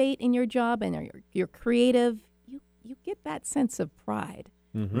innovate in your job and you're creative, you get that sense of pride.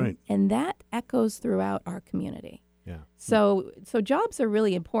 Right. And that echoes throughout our community. Yeah. So jobs are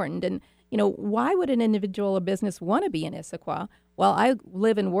really important. And, why would an individual or business want to be in Issaquah? Well, I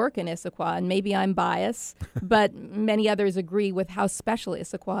live and work in Issaquah, and maybe I'm biased, but many others agree with how special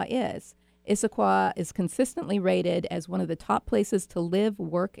Issaquah is. Issaquah is consistently rated as one of the top places to live,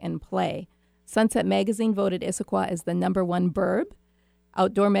 work, and play. Sunset Magazine voted Issaquah as the #1 burb.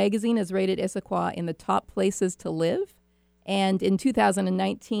 Outdoor Magazine has rated Issaquah in the top places to live. And in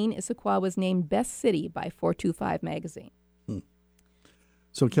 2019, Issaquah was named Best City by 425 Magazine.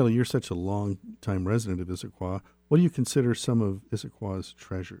 So, Kelly, you're such a long-time resident of Issaquah. What do you consider some of Issaquah's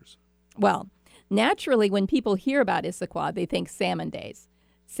treasures? Well, naturally, when people hear about Issaquah, they think Salmon Days.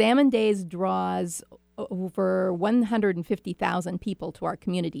 Salmon Days draws over 150,000 people to our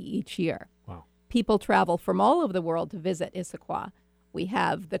community each year. Wow. People travel from all over the world to visit Issaquah. We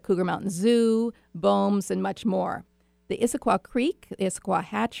have the Cougar Mountain Zoo, Bohms, and much more. The Issaquah Creek, the Issaquah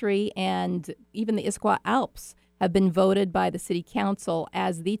Hatchery, and even the Issaquah Alps have been voted by the City Council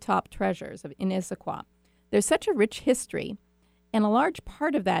as the top treasures in Issaquah. There's such a rich history, And a large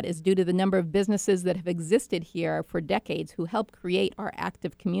part of that is due to the number of businesses that have existed here for decades who help create our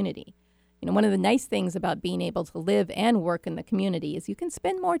active community. One of the nice things about being able to live and work in the community is you can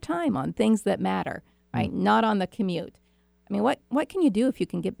spend more time on things that matter, right? Not on the commute. I mean, what can you do if you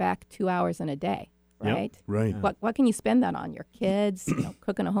can get back 2 hours in a day, right? Yep, right. What can you spend that on? Your kids,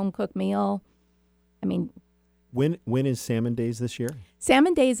 cooking a home-cooked meal? I mean, When is Salmon Days this year?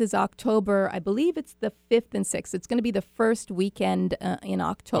 Salmon Days is October. I believe it's the 5th and 6th. It's going to be the first weekend in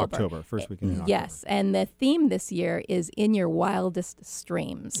October. First weekend in October. Yes, and the theme this year is In Your Wildest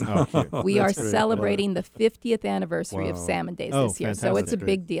Streams. Oh, cute. We are That's great. celebrating the 50th anniversary of Salmon Days this year, so fantastic. it's a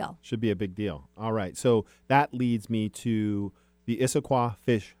big deal. Should be a big deal. All right. So that leads me to the Issaquah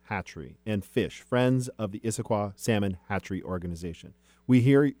Fish Hatchery and Fish, Friends of the Issaquah Salmon Hatchery Organization. We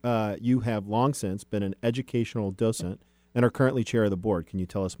hear you have long since been an educational docent and are currently chair of the board. Can you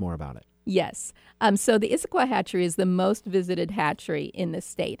tell us more about it? Yes. So the Issaquah Hatchery is the most visited hatchery in the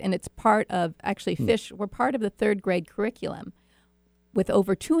state, and it's part of, actually, fish. We're part of the third grade curriculum. With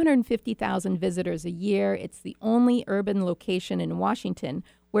over 250,000 visitors a year, it's the only urban location in Washington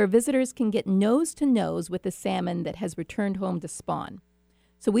where visitors can get nose-to-nose with the salmon that has returned home to spawn.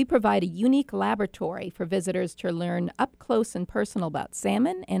 So we provide a unique laboratory for visitors to learn up close and personal about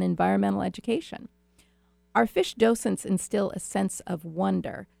salmon and environmental education. Our fish docents instill a sense of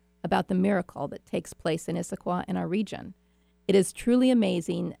wonder about the miracle that takes place in Issaquah and our region. It is truly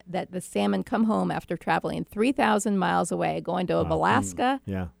amazing that the salmon come home after traveling 3,000 miles away, going to Alaska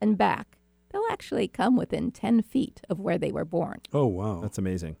and back. They'll actually come within 10 feet of where they were born. Oh, wow. That's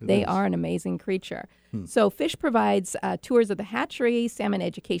amazing. They are an amazing creature. So Fish provides tours of the hatchery, salmon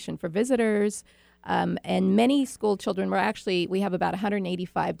education for visitors, and many school children. We have about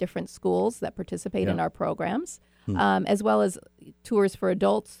 185 different schools that participate in our programs, as well as tours for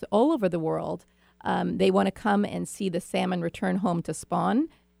adults all over the world. They want to come and see the salmon return home to spawn.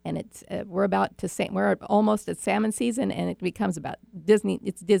 And we're almost at salmon season, and it becomes about Disney.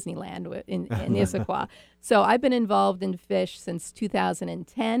 It's Disneyland in Issaquah. So I've been involved in Fish since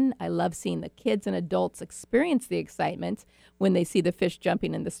 2010. I love seeing the kids and adults experience the excitement when they see the fish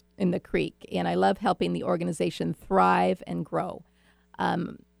jumping in the creek, and I love helping the organization thrive and grow.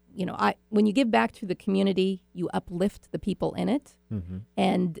 When you give back to the community, you uplift the people in it,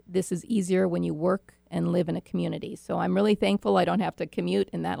 and this is easier when you work and live in a community. So I'm really thankful I don't have to commute,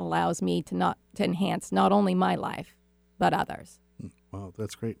 and that allows me to enhance not only my life, but others. Wow,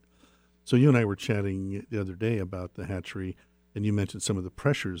 that's great. So you and I were chatting the other day about the hatchery, and you mentioned some of the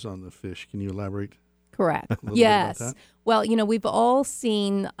pressures on the fish. Can you elaborate? Correct. A little Yes. bit about that? Well, we've all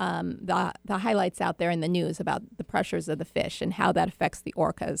seen the highlights out there in the news about the pressures of the fish and how that affects the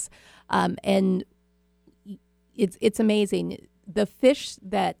orcas. And it's amazing. The fish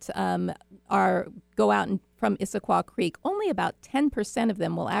that go out from Issaquah Creek, only about 10% of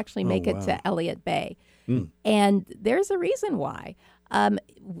them will actually make it to Elliott Bay. And there's a reason why.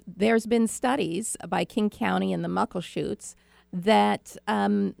 There's been studies by King County and the Muckleshoots that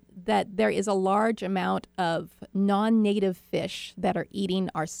there is a large amount of non-native fish that are eating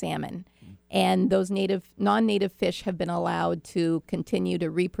our salmon. And those non-native fish have been allowed to continue to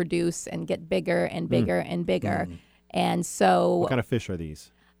reproduce and get bigger and bigger and bigger. And so... What kind of fish are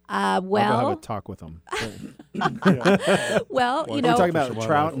these? I'll go have a talk with them. Well, We're talking about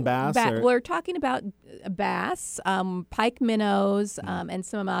trout and bass? We're talking about bass, pike minnows, and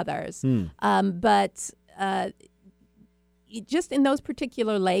some others. But just in those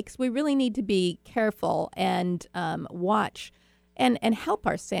particular lakes, we really need to be careful and watch and help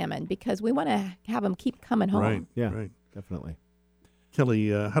our salmon, because we want to have them keep coming home. Right, right. Definitely.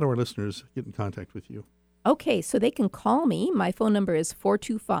 Kelly, how do our listeners get in contact with you? Okay, so they can call me. My phone number is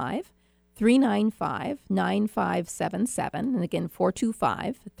 425-395-9577. And again,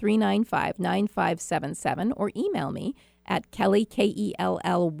 425-395-9577. Or email me at Kelly,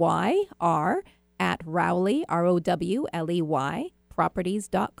 KELLYR, at Rowley, ROWLEY,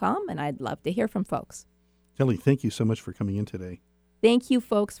 properties.com. And I'd love to hear from folks. Kelly, thank you so much for coming in today. Thank you,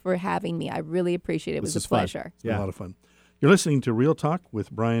 folks, for having me. I really appreciate it. It was a pleasure. It's been a lot of fun. You're listening to Real Talk with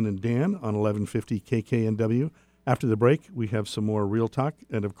Brian and Dan on 1150 KKNW. After the break, we have some more Real Talk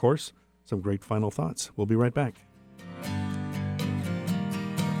and, of course, some great final thoughts. We'll be right back.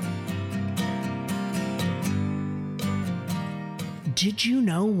 Did you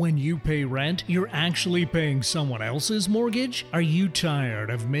know when you pay rent, you're actually paying someone else's mortgage? Are you tired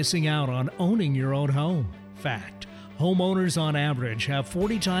of missing out on owning your own home? Fact. Homeowners on average have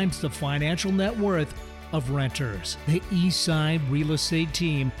 40 times the financial net worth of renters. The Eastside Real Estate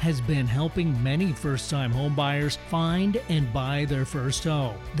Team has been helping many first-time home buyers find and buy their first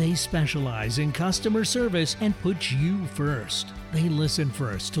home. They specialize in customer service and put you first. They listen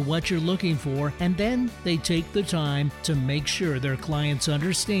first to what you're looking for, and then they take the time to make sure their clients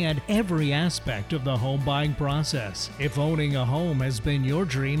understand every aspect of the home buying process. If owning a home has been your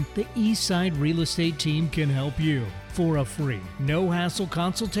dream, the Eastside Real Estate Team can help you. For a free, no-hassle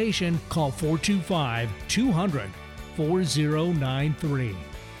consultation, call 425-200-4093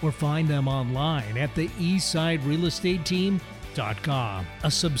 or find them online at the eastsiderealestateteam.com,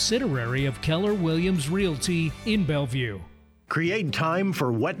 a subsidiary of Keller Williams Realty in Bellevue. Create time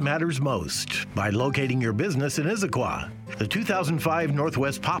for what matters most by locating your business in Issaquah. The 2005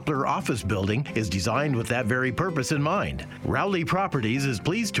 Northwest Poplar office building is designed with that very purpose in mind. Rowley Properties is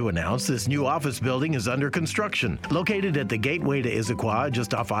pleased to announce this new office building is under construction. Located at the gateway to Issaquah,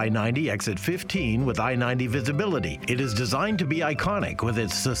 just off I-90, exit 15 with I-90 visibility. It is designed to be iconic with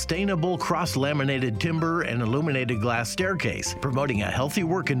its sustainable cross-laminated timber and illuminated glass staircase, promoting a healthy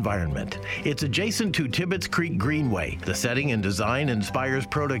work environment. It's adjacent to Tibbetts Creek Greenway. The setting and design inspires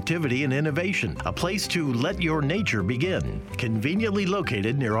productivity and innovation, a place to let your nature begin. Conveniently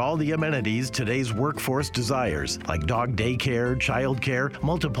located near all the amenities today's workforce desires, like dog daycare, childcare,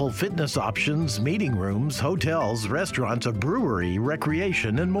 multiple fitness options, meeting rooms, hotels, restaurants, a brewery,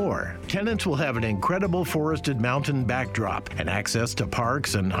 recreation, and more. Tenants will have an incredible forested mountain backdrop and access to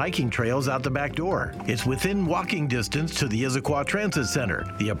parks and hiking trails out the back door. It's within walking distance to the Issaquah Transit Center.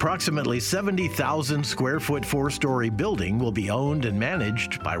 The approximately 70,000 square foot 4-story building will be owned and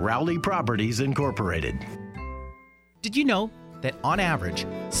managed by Rowley Properties Incorporated. Did you know that on average,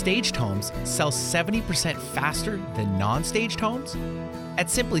 staged homes sell 70% faster than non-staged homes?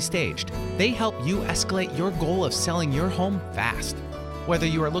 At Simply Staged, they help you escalate your goal of selling your home fast. Whether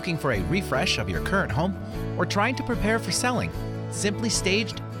you are looking for a refresh of your current home or trying to prepare for selling, Simply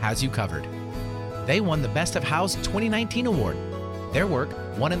Staged has you covered. They won the Best of House 2019 award. Their work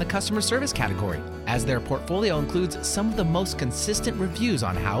won in the customer service category, as their portfolio includes some of the most consistent reviews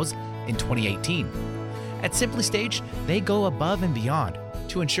on House in 2018. At Simply Staged, they go above and beyond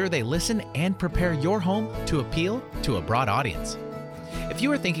to ensure they listen and prepare your home to appeal to a broad audience. If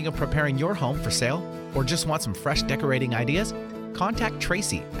you are thinking of preparing your home for sale or just want some fresh decorating ideas, contact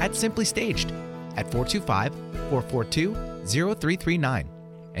Traci at Simply Staged at 425-442-0339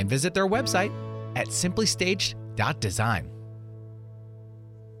 and visit their website at simplystaged.design.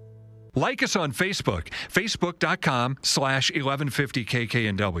 Like us on Facebook,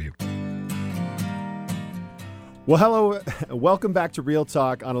 facebook.com/1150KKNW. Well, hello. Welcome back to Real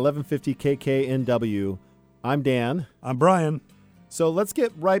Talk on 1150 KKNW. I'm Dan. I'm Brian. So let's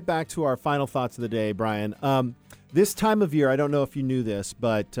get right back to our final thoughts of the day, Brian. This time of year, I don't know if you knew this,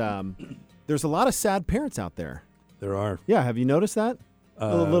 but there's a lot of sad parents out there. There are. Yeah, have you noticed that?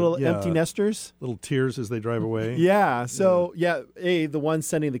 Little empty nesters. Little tears as they drive away. Yeah. So the ones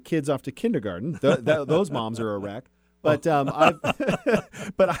sending the kids off to kindergarten. Those moms are a wreck. But I've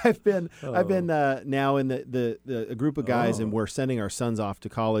been now in a group of guys, and we're sending our sons off to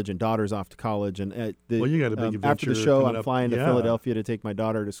college and daughters off to college. And you got a big adventure after the show, I'm up. flying to Philadelphia to take my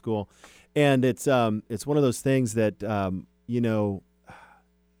daughter to school, and it's one of those things that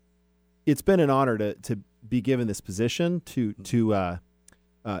it's been an honor to be given this position to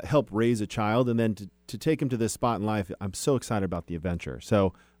help raise a child, and then to take him to this spot in life. I'm so excited about the adventure.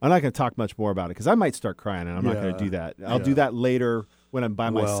 So I'm not going to talk much more about it because I might start crying, and I'm not going to do that. I'll do that later when I'm by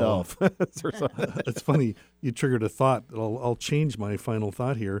myself. It's funny. You triggered a thought. I'll change my final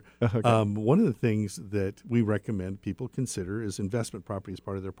thought here. Okay. One of the things that we recommend people consider is investment property as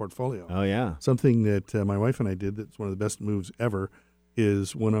part of their portfolio. Oh, yeah. Something that my wife and I did that's one of the best moves ever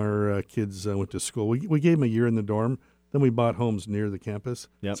is when our kids went to school. We gave them a year in the dorm. Then we bought homes near the campus.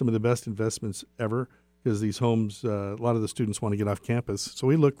 Yep. Some of the best investments ever, because these homes, a lot of the students want to get off campus. So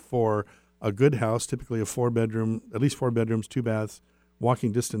we look for a good house, typically a 4-bedroom, at least 4 bedrooms, 2 baths,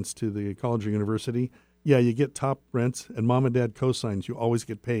 walking distance to the college or university. Yeah, you get top rents, and mom and dad cosigns. You always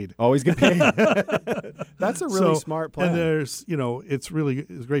get paid. Always get paid. That's a really smart plan. And there's, it's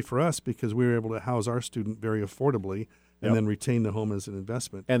great for us because we were able to house our student very affordably. And then retain the home as an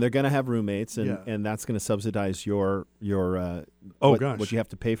investment. And they're going to have roommates, and that's going to subsidize what you have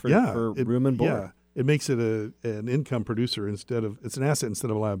to pay for room and board. Yeah, it makes it an income producer it's an asset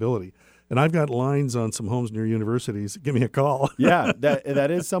instead of a liability. And I've got lines on some homes near universities. Give me a call. Yeah, that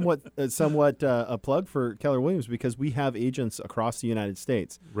is somewhat a plug for Keller Williams because we have agents across the United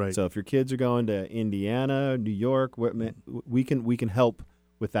States. Right. So if your kids are going to Indiana, New York, we can help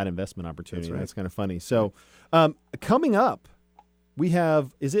with that investment opportunity. That's right. That's kind of funny. So coming up We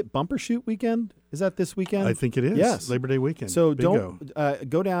have, is it Bumper Shoot weekend? Is that this weekend? I think it is. Yes. Labor Day weekend. So Bingo. don't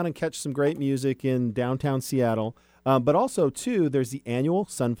go down and catch some great music in downtown Seattle. But also, too, there's the annual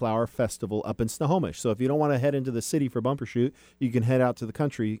Sunflower Festival up in Snohomish. So if you don't want to head into the city for Bumper Shoot, you can head out to the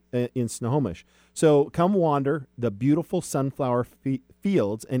country in Snohomish. So come wander the beautiful sunflower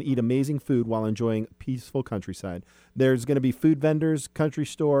fields and eat amazing food while enjoying peaceful countryside. There's going to be food vendors, country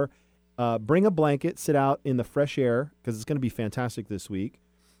store. Bring a blanket, sit out in the fresh air because it's going to be fantastic this week.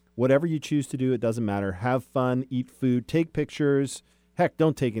 Whatever you choose to do, it doesn't matter. Have fun, eat food, take pictures. Heck,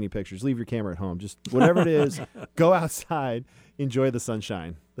 don't take any pictures. Leave your camera at home. Just whatever it is, go outside, enjoy the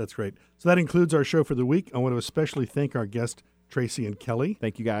sunshine. That's great. So that includes our show for the week. I want to especially thank our guests, Traci and Kelly.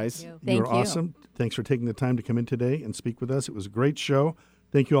 Thank you, guys. You're awesome. Thanks for taking the time to come in today and speak with us. It was a great show.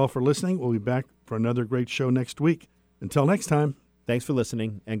 Thank you all for listening. We'll be back for another great show next week. Until next time. Thanks for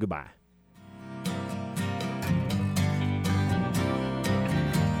listening, and goodbye.